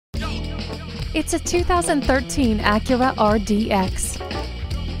It's a 2013 Acura RDX.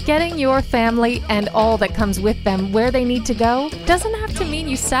 Getting your family and all that comes with them where they need to go doesn't have to mean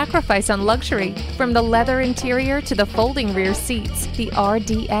you sacrifice on luxury. From the leather interior to the folding rear seats, the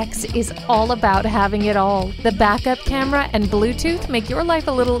RDX is all about having it all. The backup camera and Bluetooth make your life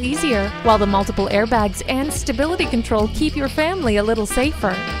a little easier, while the multiple airbags and stability control keep your family a little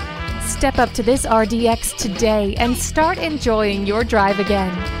safer. Step up to this RDX today and start enjoying your drive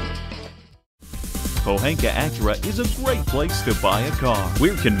again. Pohanka Acura is a great place to buy a car.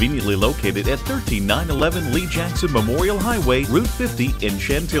 We're conveniently located at 13911 Lee Jackson Memorial Highway, Route 50 in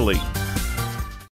Chantilly.